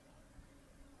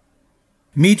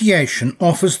Mediation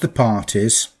offers the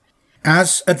parties,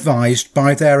 as advised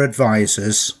by their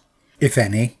advisors, if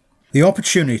any, the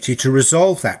opportunity to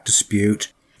resolve that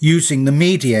dispute using the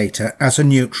mediator as a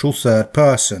neutral third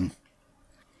person.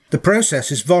 The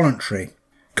process is voluntary,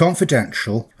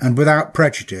 confidential, and without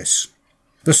prejudice.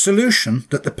 The solution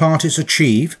that the parties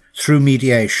achieve through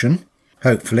mediation,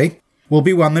 hopefully, will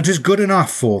be one that is good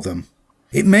enough for them.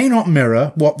 It may not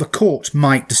mirror what the court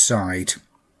might decide.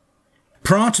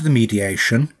 Prior to the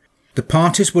mediation, the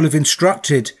parties will have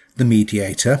instructed the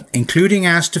mediator, including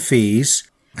as to fees,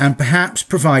 and perhaps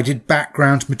provided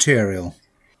background material.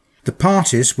 The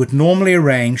parties would normally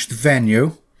arrange the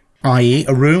venue, i.e.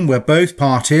 a room where both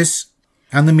parties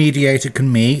and the mediator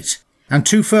can meet, and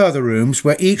 2 further rooms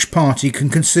where each party can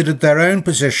consider their own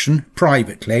position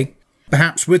privately,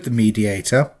 perhaps with the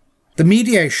mediator. The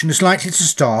mediation is likely to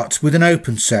start with an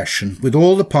open session with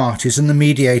all the parties and the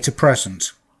mediator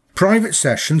present. Private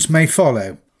sessions may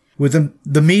follow, with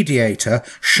the mediator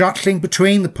shuttling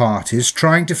between the parties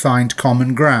trying to find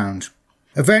common ground.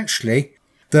 Eventually,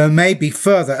 there may be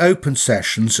further open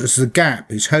sessions as the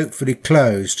gap is hopefully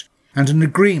closed and an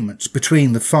agreement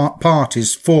between the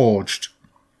parties forged.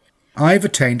 I have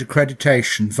attained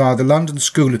accreditation via the London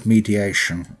School of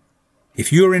Mediation.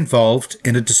 If you are involved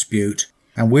in a dispute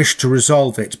and wish to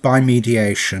resolve it by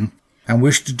mediation and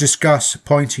wish to discuss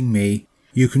appointing me,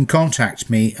 you can contact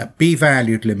me at Be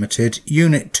Valued Limited,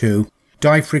 Unit 2,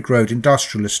 Dyfrig Road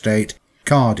Industrial Estate,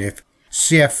 Cardiff,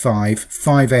 CF5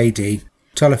 5AD,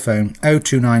 telephone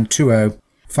 02920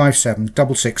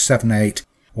 576678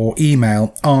 or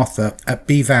email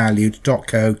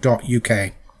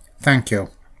arthur@bevalued.co.uk. Thank you.